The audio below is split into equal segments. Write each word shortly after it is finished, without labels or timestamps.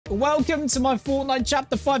Welcome to my Fortnite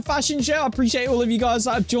Chapter 5 fashion show. I appreciate all of you guys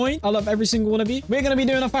that have joined. I love every single one of you. We're going to be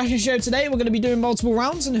doing a fashion show today. We're going to be doing multiple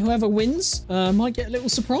rounds, and whoever wins might get a little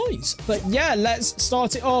surprise. But yeah, let's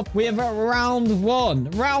start it off with round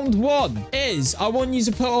one. Round one is I want you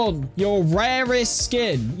to put on your rarest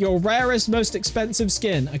skin, your rarest, most expensive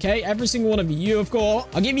skin. Okay, every single one of you. You have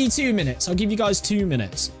got, I'll give you 2 minutes. I'll give you guys 2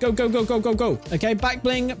 minutes. Go, go, go, go, go, go. Okay, back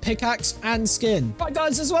bling, pickaxe, and skin. Right,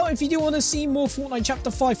 guys, as well, if you do want to see more Fortnite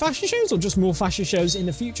Chapter 5 fashion shows or just more fashion shows in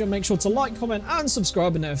the future, make sure to like, comment, and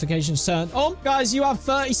subscribe and notifications turned on. Guys, you have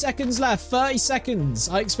 30 seconds left. 30 seconds.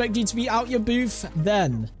 I expect you to be out your booth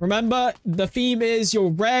then. Remember, the theme is your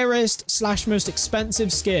rarest / most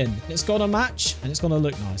expensive skin. It's got to match and it's going to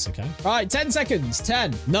look nice, okay? All right, 10 seconds.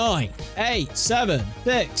 10, 9, 8, 7,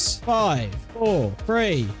 6, 5, 4,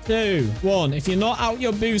 3, 2, 1. If you're not out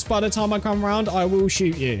your booths by the time I come around, I will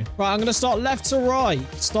shoot you. Right, I'm going to start left to right,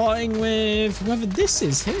 starting with whoever this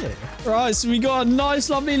is here. Right, so we got a nice,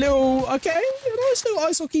 lovely little, okay, a nice little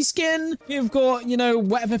ice hockey skin. We've got, you know,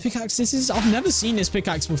 whatever pickaxe this is. I've never seen this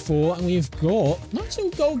pickaxe before, and we've got a nice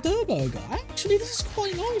little gold turbo guy. Actually, this is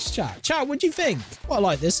quite nice, chat. Chat, what do you think? Well, I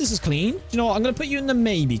like this. This is clean. Do you know what? I'm going to put you in the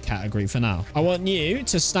maybe category for now. I want you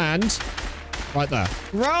to stand right there.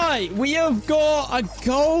 Right, we have got a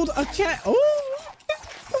gold, okay. Oh,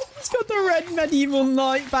 it's got the red medieval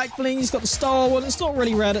knight back bling. He's got the star one. It's not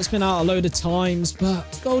really red. It's been out a load of times,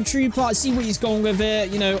 but gold trooper. I see what he's gone with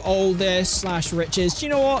it. You know, oldest / riches. Do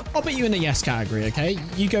you know what? I'll put you in the yes category, okay?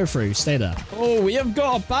 You go through. Stay there. Oh, we have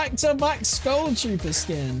got a back-to-back skull trooper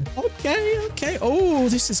skin. Okay, okay. Oh,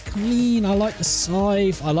 this is clean. I like the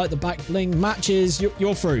scythe. I like the back bling. Matches.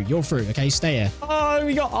 You're through. You're through. Okay, stay here. Oh,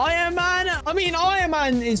 we got Iron Man. I mean, Iron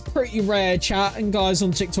Man is pretty rare, chat, and guys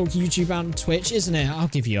on TikTok, YouTube, and Twitch, isn't it? I'll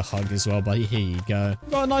give you a hug as well, buddy. Here you go.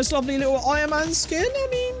 Got a nice, lovely little Iron Man skin. I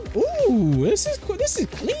mean, ooh, this is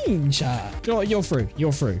clean, chat. You're through.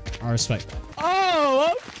 You're through. I respect that.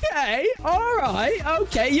 Oh, okay. All right.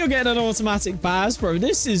 Okay, you're getting an automatic pass, bro.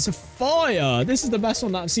 This is fire. This is the best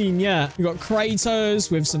one that I've seen yet. We got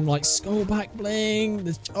Kratos with some like skull back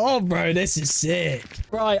bling. Oh, bro, this is sick.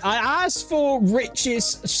 Right, I asked for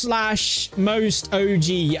richest / most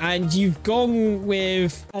OG, and you've gone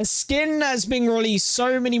with a skin that's been released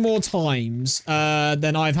so many more times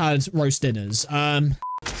than I've had roast dinners.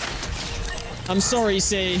 I'm sorry,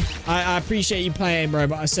 C. I appreciate you playing, bro,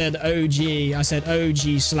 but I said OG. I said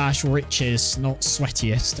OG / richest, not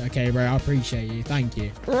sweatiest. Okay, bro, I appreciate you. Thank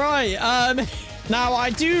you. Right, now, I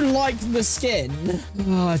do like the skin.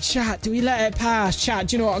 Oh, chat, do we let it pass? Chat,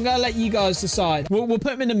 do you know what? I'm going to let you guys decide. We'll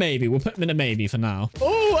put him in a maybe. We'll put him in a maybe for now.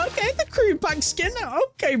 Oh, okay, the crew pack skin.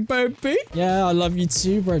 Okay, baby. Yeah, I love you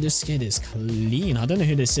too, bro. This skin is clean. I don't know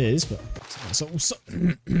who this is, but...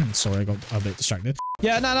 Sorry, I got a bit distracted.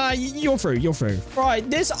 Yeah, no, you're through. You're through. Right,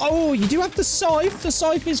 this... Oh, you do have the scythe. The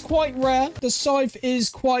scythe is quite rare. The scythe is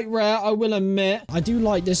quite rare, I will admit. I do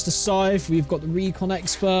like this, the scythe. We've got the recon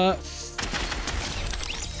expert.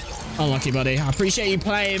 Unlucky, buddy. I appreciate you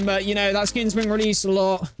playing, but, you know, that skin's been released a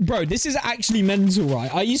lot. Bro, this is actually mental,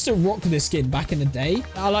 right? I used to rock this skin back in the day.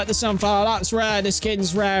 I like the sunflower. That's rare. This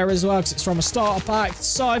skin's rare as well because it's from a starter pack.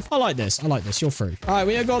 Scythe. I like this. I like this. You're through. All right,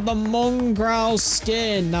 we have got the mongrel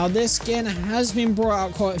skin. Now, this skin has been brought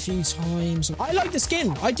out quite a few times. I like the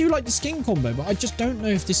skin. I do like the skin combo, but I just don't know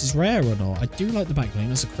if this is rare or not. I do like the back bling.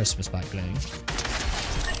 That's a Christmas back bling.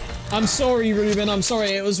 I'm sorry, Ruben. I'm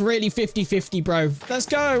sorry. It was really 50-50, bro. Let's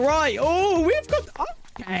go. Right. Oh, we've got...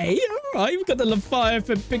 Okay. All right. We've got the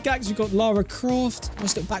Leviathan pickaxe. We've got Lara Croft.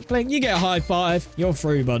 Nice little back bling. You get a high five. You're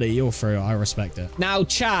through, buddy. You're through. I respect it. Now,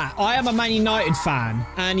 chat. I am a Man United fan.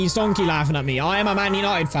 And he's donkey laughing at me. I am a Man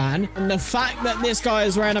United fan. And the fact that this guy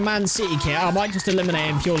is wearing a Man City kit, I might just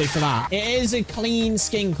eliminate him purely for that. It is a clean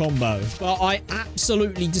skin combo. But I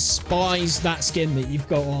absolutely despise that skin that you've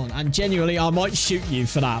got on. And genuinely, I might shoot you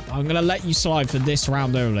for that. I'm going to let you slide for this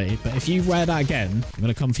round only. But if you wear that again, I'm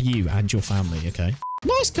going to come for you and your family, okay?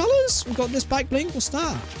 Nice colors. We've got this back bling. What's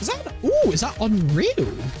that? Is that Unreal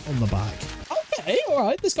on the back? Okay, all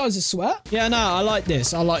right. This guy's a sweat. Yeah, no, I like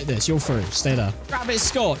this. I like this. You're through. Stay there. Travis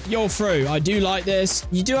Scott, you're through. I do like this.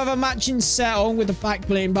 You do have a matching set on with the back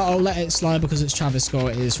bling, but I'll let it slide because it's Travis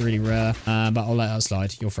Scott. It is really rare, but I'll let it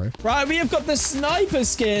slide. You're through. Right, we have got the sniper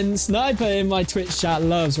skin. Sniper in my Twitch chat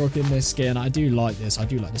loves rocking this skin. I do like this. I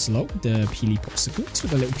do like this a lot. The peely popsicles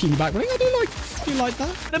with a little peely back bling. I do like that.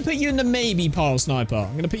 I'm going to put you in the maybe pile, Sniper.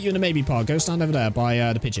 I'm going to put you in the maybe pile. Go stand over there by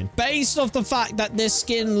the pigeon. Based off the fact that this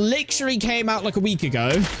skin literally came out like a week ago.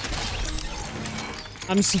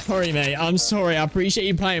 I'm sorry, mate. I'm sorry. I appreciate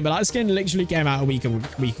you playing, but that skin literally came out a week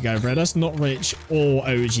ago, bro. That's not rich or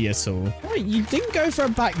OG at all. Right, you didn't go for a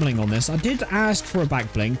back bling on this. I did ask for a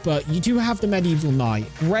back bling, but you do have the medieval knight.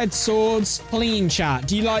 Red swords, clean chat.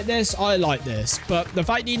 Do you like this? I like this. But the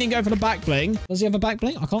fact that you didn't go for the back bling. Does he have a back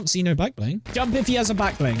bling? I can't see no back bling. Jump if he has a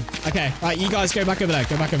back bling. Okay, right, you guys go back over there.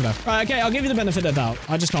 Go back over there. Right, okay, I'll give you the benefit of the doubt.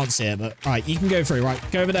 I just can't see it, but right, you can go through. Right,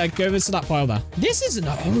 go over there. Go over to that pile there. This is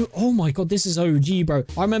oh my god, this is OG, bro.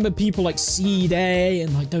 I remember people like C-Day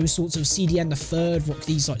and like those sorts of CDN the Third rock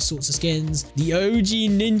these like sorts of skins. The OG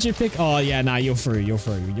ninja pick. Oh yeah, nah, you're through. You're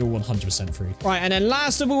through. You're 100% through. Right, and then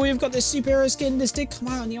last of all, we've got this superhero skin. This did come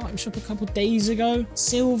out in the item shop a couple days ago.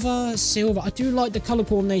 Silver. I do like the color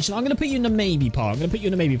coordination. I'm gonna put you in the maybe pile.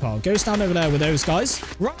 Go stand over there with those guys.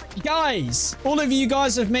 Right, guys. All of you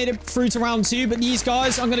guys have made it through to round 2, but these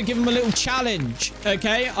guys, I'm gonna give them a little challenge.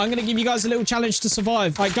 Okay, I'm gonna give you guys a little challenge to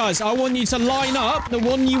survive. Right, guys, I want you to line up the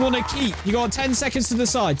one you want to keep. You got 10 seconds to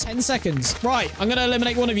decide. 10 seconds. Right, I'm gonna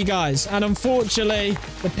eliminate one of you guys, and unfortunately,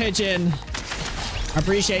 the pigeon. I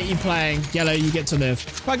appreciate you playing. Yellow, you get to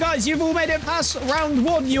live. Right, guys, you've all made it past round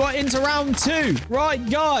 1. You are into round 2. Right,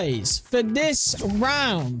 guys, for this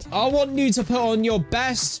round, I want you to put on your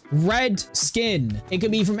best red skin. It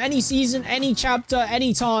could be from any season, any chapter,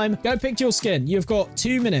 any time. Go pick your skin. You've got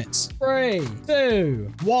 2 minutes. 3,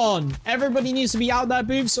 2, 1. Everybody needs to be out their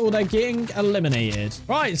booths or they're getting eliminated.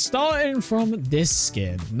 Right, starting from this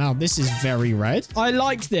skin. Now, this is very red. I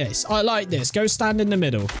like this. Go stand in the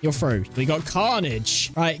middle. You're through. We got Carnage.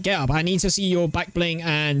 Right, get up. I need to see your back bling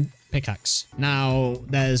and pickaxe. Now,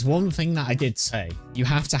 there's one thing that I did say. You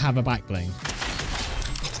have to have a back bling.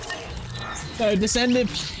 So, Descended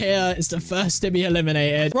player is the first to be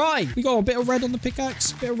eliminated. Right, we got a bit of red on the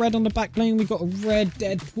pickaxe, a bit of red on the back bling. We got a red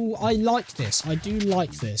Deadpool. I like this. I do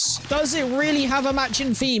like this. Does it really have a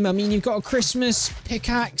matching theme? I mean, you've got a Christmas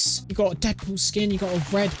pickaxe. You've got a Deadpool skin. You've got a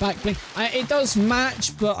red back bling. It does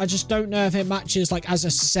match, but I just don't know if it matches like as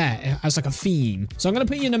a set, as like a theme. So, I'm going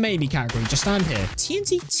to put you in a maybe category. Just stand here.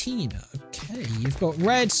 TNT Tina. Okay, you've got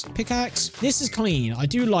red pickaxe. This is clean. I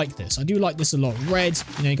do like this. I do like this a lot. Red,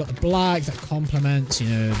 you know, you got the black that complements, you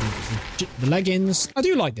know, the leggings. I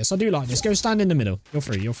do like this. Go stand in the middle. You're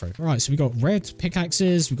free. All right, so we got red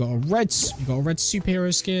pickaxes. We got a red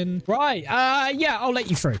superhero skin. Right, yeah, I'll let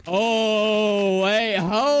you through. Oh, wait,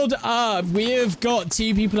 hold up. We have got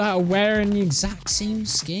 2 people that are wearing the exact same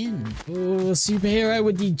skin. Oh, superhero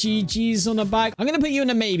with the GGs on the back. I'm gonna put you in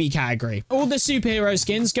a maybe category. All the superhero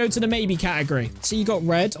skins go to the maybe category. So you got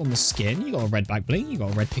red on the skin. You got a red back bling. You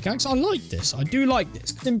got a red pickaxe. I like this. I do like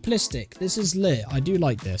this. Simplistic. This is lit. I do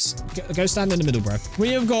like this. Go stand in the middle, bro. We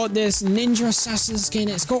have got this ninja assassin skin.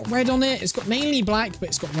 It's got red on it. It's got mainly black, but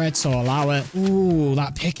it's got red, so I'll allow it. Ooh,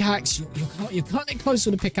 that pickaxe. You can't get close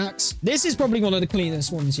with the pickaxe. This is probably one of the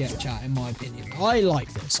cleanest ones yet, chat, in my opinion. I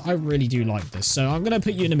like this. I really do like this. So I'm going to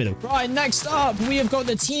put you in the middle. Right, next up, we have got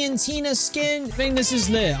the TNT skin. I think this is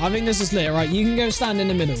lit. Right, you can go stand in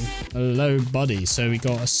the middle. Hello, buddy. So we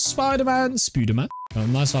got a Spider-Man, Spooderman. Got a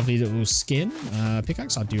nice lovely little skin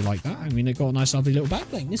pickaxe. I do like that. I mean, it got a nice lovely little back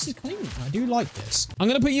bling. This is clean. I do like this. I'm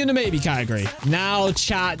gonna put you in the maybe category. Now,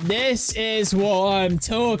 chat, this is what I'm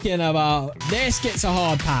talking about. This gets a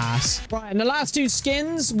hard pass. Right, and the last 2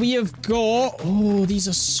 skins we have got. Oh, these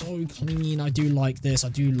are so clean. I do like this. I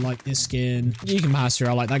do like this skin. You can pass through.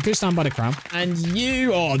 I like that. Go stand by the crown. And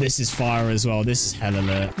you, oh, this is fire as well. This is hella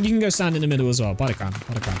lit. You can go stand in the middle as well. By the crown.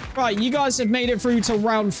 Right, you guys have made it through to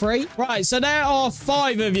round 3. Right, so there are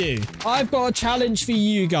 5 of you. I've got a challenge for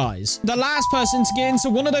you guys. The last person to get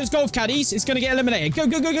into one of those golf caddies is going to get eliminated. Go.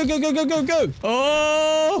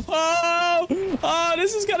 Oh,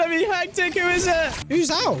 this is going to be hectic. Who is it?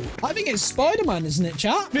 Who's out? I think it's Spider-Man, isn't it,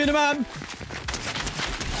 chat? Spider-Man.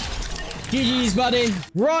 GG's, buddy.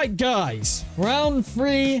 Right, guys. Round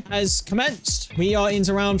 3 has commenced. We are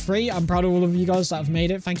into round 3. I'm proud of all of you guys that have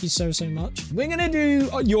made it. Thank you so much. We're going to do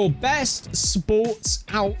your best sports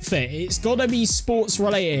outfit. It's got to be sports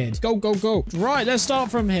related. Go. Right, let's start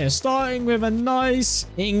from here. Starting with a nice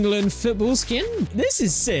England football skin. This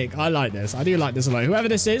is sick. I like this. I do like this a lot. Whoever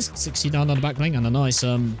this is, 69 on the back bling and a nice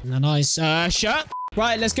shirt.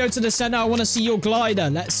 Right, let's go to the center. I want to see your glider.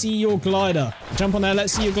 Let's see your glider. Jump on there.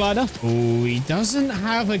 Let's see your glider. Oh, he doesn't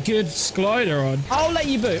have a good glider on. I'll let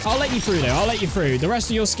you through, though. I'll let you through. The rest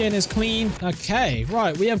of your skin is clean. Okay,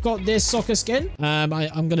 right. We have got this soccer skin. I'm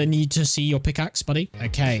going to need to see your pickaxe, buddy.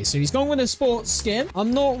 Okay, so he's gone with a sports skin.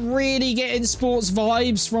 I'm not really getting sports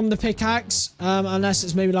vibes from the pickaxe, unless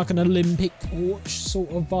it's maybe like an Olympic torch sort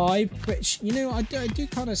of vibe, which, you know, I do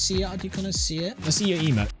kind of see it. I see your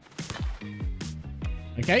emote.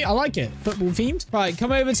 Okay, I like it. Football themed. Right,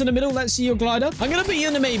 come over to the middle. Let's see your glider. I'm going to put you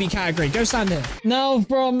in the maybe category. Go stand here. Now,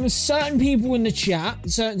 from certain people in the chat,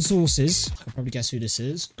 certain sources, I can probably guess who this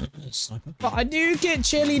is. Sniper. But I do get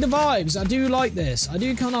cheerleader vibes. I do like this. I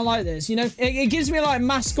do kind of like this. You know, it gives me like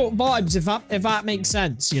mascot vibes, if that makes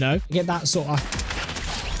sense, you know? I get that sort of...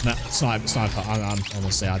 No, sniper.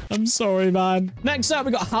 I'm sorry, man. Next up,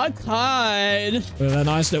 we got Hide with a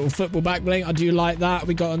nice little football back bling. I do like that.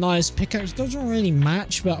 We got a nice pickaxe. Doesn't really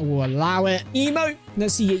match, but we'll allow it. Emote.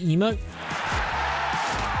 Let's see your emote.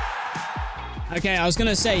 Okay, I was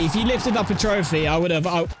gonna say, if you lifted up a trophy, I would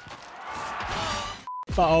have...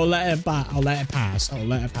 But I'll let it pass.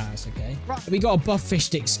 Okay. Right, we got a buff fish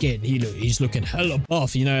stick skin. He's looking hella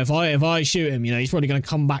buff. You know, if I shoot him, you know, he's probably gonna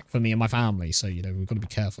come back for me and my family. So, you know, we've got to be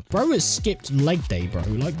careful. Bro has skipped leg day, bro.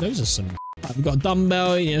 Like, those are some... Right, we've got a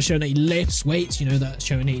dumbbell, you know, showing that he lifts weights, you know, that's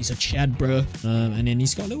showing that he's a Chad, bro. And then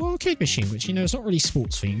he's got a little arcade machine, which, you know, it's not really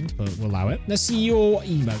sports themed, but we'll allow it. Let's see your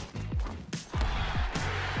emote.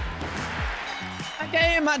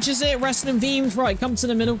 Okay, it matches it. Wrestling themed. Right, come to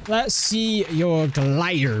the middle. Let's see your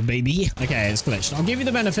glider, baby. Okay, it's glitched. I'll give you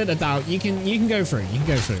the benefit of doubt. You can go through. You can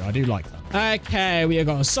go through. I do like that. Okay, we have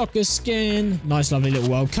got a soccer skin. Nice, lovely little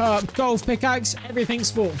World Cup. Golf pickaxe. Everything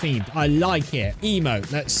sport themed. I like it. Emote.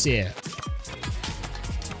 Let's see it.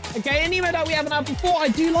 Okay, an emote that we haven't had before. I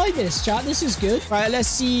do like this, chat. This is good. Right, let's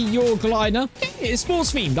see your glider. Okay, it's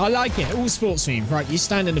sports themed. I like it. All sports themed. Right, you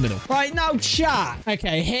stand in the middle. Right, now, chat.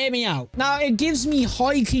 Okay, hear me out. Now, it gives me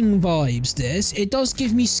hiking vibes, this. It does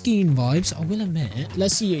give me skiing vibes. I will admit it.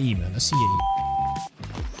 Let's see your emote. Let's see your emote.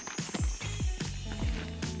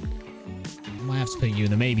 I have to put you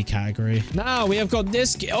in the maybe category. Now we have got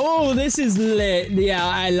this. Oh, this is lit. Yeah,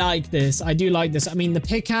 I like this. I do like this. I mean, the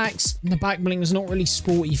pickaxe and the back bling is not really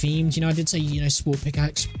sporty themed. You know, I did say, you know, sport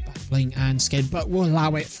pickaxe, back bling and skin, but we'll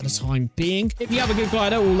allow it for the time being. If you have a good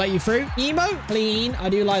glider, we'll let you through. Emo, clean. I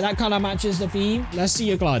do like that. Kind of matches the theme. Let's see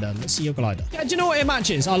your glider. Let's see your glider. Yeah, do you know what it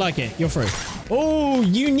matches? I like it. You're through. Oh,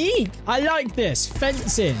 unique. I like this.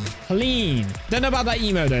 Fencing. Clean. Don't know about that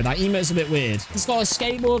emo, though. That emo's a bit weird. It's got a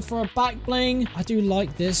skateboard for a back bling. I do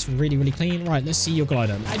like this. Really, really clean. Right, let's see your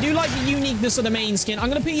glider. I do like the uniqueness of the main skin. I'm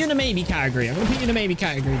going to put you in a maybe category.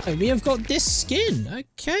 Okay, we have got this skin.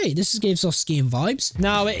 Okay, this gives off skin vibes.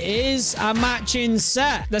 Now, it is a matching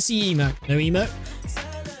set. Let's see emote. No emote.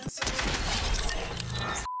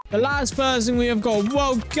 The last person we have got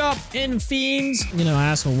World Cup in themes. You know, I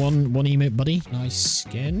asked for one emote, buddy. Nice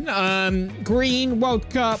skin. Green, World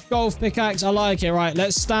Cup, golf pickaxe. I like it. Right,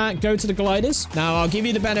 let's start. Go to the gliders. Now, I'll give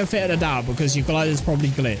you the benefit of the doubt because your glider's probably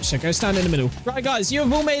glitched. So go stand in the middle. Right, guys, you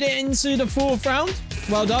have all made it into the 4th round.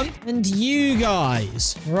 Well done. And you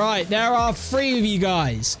guys. Right, there are 3 of you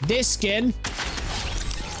guys. This skin,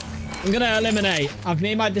 I'm going to eliminate. I've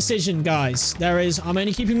made my decision, guys. I'm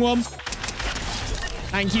only keeping 1.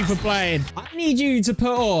 Thank you for playing. I need you to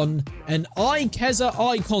put on an iKezza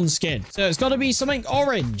icon skin. So it's got to be something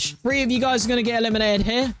orange. 3 of you guys are going to get eliminated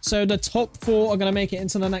here. So the top 4 are going to make it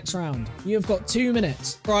into the next round. You've got 2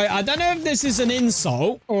 minutes. Right, I don't know if this is an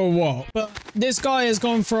insult or what, but this guy has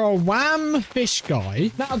gone for a wham fish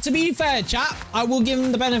guy. Now, to be fair, chat, I will give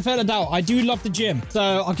him the benefit of the doubt. I do love the gym. So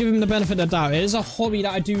I'll give him the benefit of the doubt. It is a hobby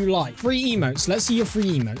that I do like. 3 emotes. Let's see your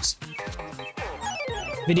 3 emotes.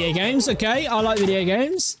 Video games, okay. I like video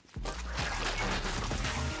games.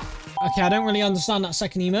 Okay, I don't really understand that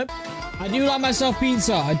second emote. I do like myself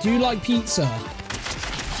pizza. I do like pizza.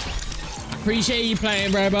 Appreciate you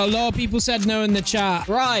playing, bro, but a lot of people said no in the chat.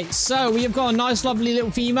 Right, so we have got a nice, lovely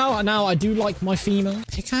little female, and now I do like my female.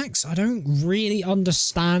 Pickaxe? I don't really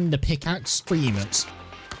understand the pickaxe. 3 emotes.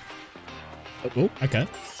 Oh, okay.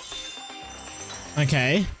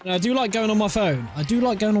 Okay. And I do like going on my phone.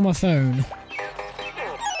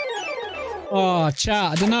 Oh,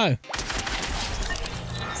 chat, I don't know.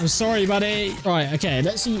 I'm sorry, buddy. Right, okay,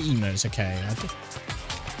 let's see emotes. Okay.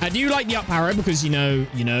 I do like the up arrow because, you know,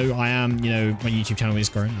 I am, my YouTube channel is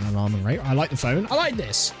growing at an alarming rate. I like the phone. I like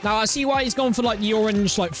this. Now, I see why he's gone for, like, the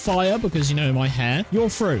orange, like, fire because, my hair. You're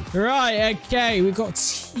through. Right, okay. We've got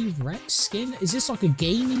T-Rex skin. Is this, like, a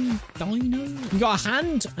gaming dino? We got a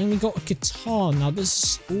hand and we got a guitar. Now, this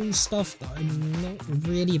is all stuff that I'm not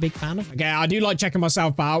really a big fan of. Okay, I do like checking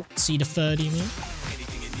myself out. See the 30 minute.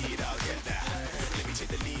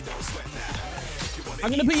 I'm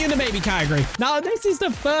going to put you in the baby category. Now, this is the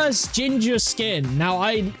first ginger skin. Now,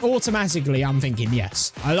 I'm thinking,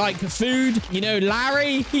 yes. I like food. You know,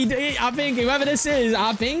 Larry, I think whoever this is,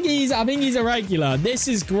 I think he's a regular. This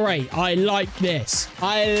is great. I like this.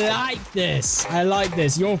 I like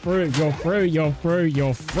this. You're through.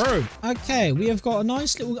 Okay, we have got a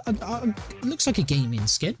nice little, looks like a gaming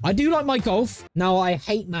skin. I do like my golf. Now, I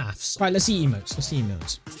hate maths. Right, let's see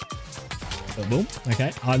emotes. Football.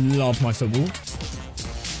 Okay, I love my football.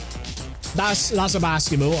 That's a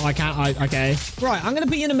basketball. Okay. Right, I'm going to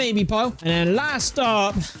put you in a maybe pile. And then last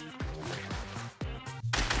up,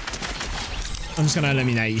 I'm just going to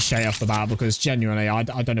eliminate you straight off the bat because genuinely, I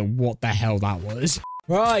don't know what the hell that was.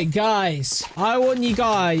 Right, guys, I want you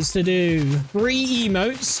guys to do 3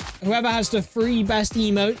 emotes. Whoever has the 3 best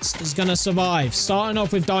emotes is going to survive. Starting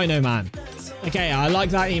off with Dino Man. Okay, I like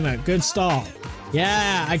that emote. Good start.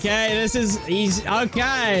 Yeah, okay, this is easy.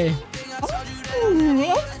 Okay.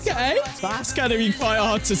 Oh, okay. That's going to be quite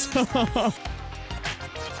hard to stop.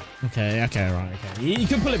 Okay, right, okay. You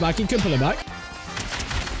can pull it back.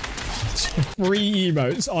 3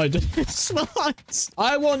 emotes. I despise.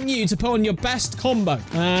 I want you to put on your best combo.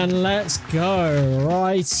 And let's go.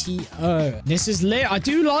 Righty-o. This is lit. I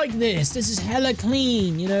do like this. This is hella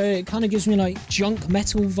clean. You know, it kind of gives me like junk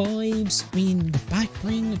metal vibes. I mean, the back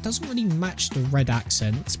bling, it doesn't really match the red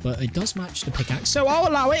accents, but it does match the pickaxe. So I'll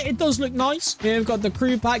allow it. It does look nice. We've got the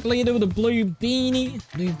crew pack leader with a blue beanie.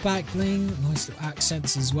 Blue back bling. Nice little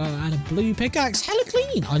accents as well. And a blue pickaxe. Hella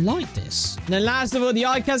clean. I like this. And then last of all, the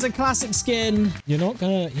iKezza classic skin. You're not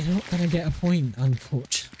gonna get a point,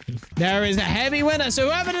 unfortunately. There is a heavy winner. So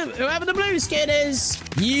whoever the blue skin is,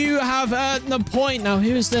 you have earned the point. Now, who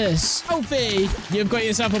is this? Alfie, you've got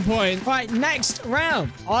yourself a point. Right, next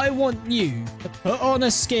round. I want you to put on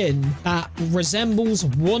a skin that resembles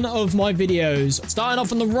one of my videos. Starting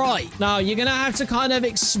off on the right. Now, you're gonna have to kind of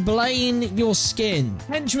explain your skin.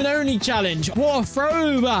 Henchman only challenge. What a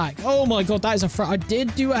throwback. Oh my god, that is a throw. I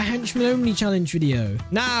did do a henchman only challenge video.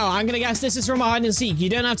 Now, I'm gonna guess this is from a hide and seek. You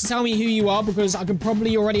don't have to tell me who you are because I can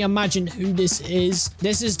probably already imagine who this is.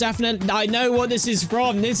 This is definitely, I know what this is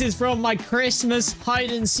from. This is from my Christmas hide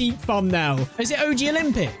and seek thumbnail. Is it OG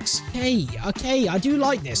Olympics? Okay, I do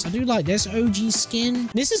like this. OG skin.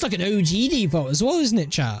 This is like an OG default as well, isn't it,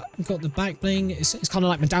 chat? We've got the back bling. It's kind of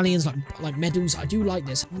like medallions, like medals. I do like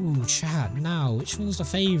this. Ooh, chat. Now, which one's the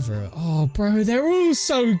favorite? Oh, bro, they're all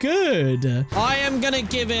so good. I am gonna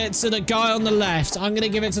give it to the guy on the left.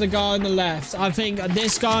 I think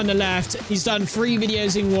this guy on the left, he's done 3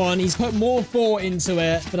 videos in one. He's put more thought into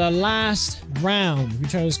it. For the last round, we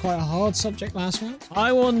chose quite a hard subject last round.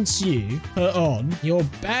 I want you to put on your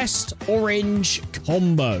best orange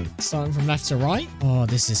combo. Starting from left to right. Oh,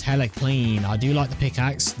 this is hella clean. I do like the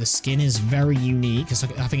pickaxe. The skin is very unique. It's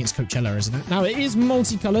like, I think it's Coachella, isn't it? Now, it is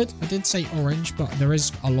multicolored. I did say orange, but there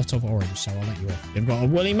is a lot of orange, so I'll let you off. We've got a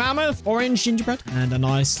woolly mammoth, orange gingerbread, and a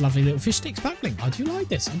nice, lovely little fish sticks back bling. I do like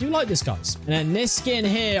this. Guys. And then this skin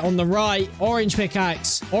here on the right, orange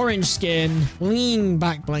pickaxe, orange skin, clean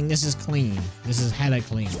back bling. This is clean. This is hella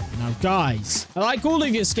clean. Now, guys, I like all of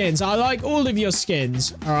your skins.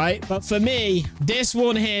 All right? But for me, this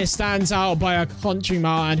one here stands out by a country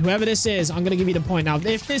mile. And whoever this is, I'm going to give you the point. Now,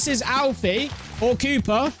 if this is Alfie or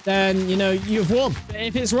Cooper, then, you know, you've won. But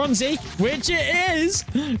if it's Ronzi, which it is,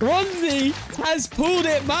 Ronzi has pulled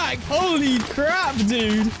it back. Holy crap,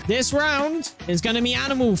 dude. This round is going to be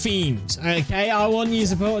animal themed. Okay, I want you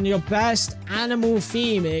to put on your best animal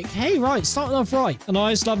theme. Okay, right, starting off right. A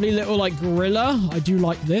nice, lovely little, like, gorilla. I do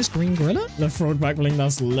like this. Green gorilla. The frog back bling,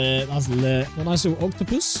 that's lit. A nice little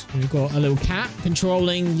octopus. We've got a little cat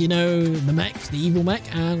controlling, you know, the mech, the evil mech.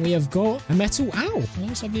 And we have got a metal owl. A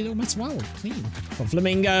nice, lovely little metal owl. Clean. Got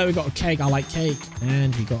flamingo. We got a cake. I like cake.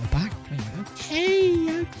 And we got a back.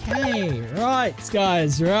 Okay. Right,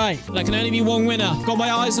 guys, right. There can only be one winner. Got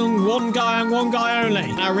my eyes on one guy and one guy only.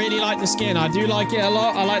 And I really like the skin. I do like it a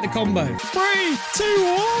lot. I like the combo. 3, 2,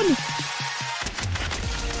 1.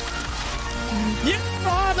 You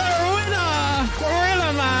are the winner!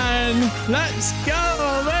 Gorilla Man! Let's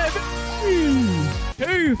go, baby!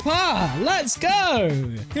 Cooper! Let's go!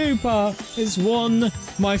 Cooper has won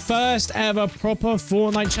my first ever proper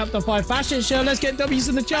Fortnite Chapter 5 fashion show. Let's get W's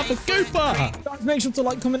in the chat for Cooper! Guys, make sure to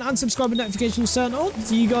like, comment, and subscribe with notifications turned on.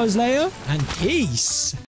 See you guys later, and peace!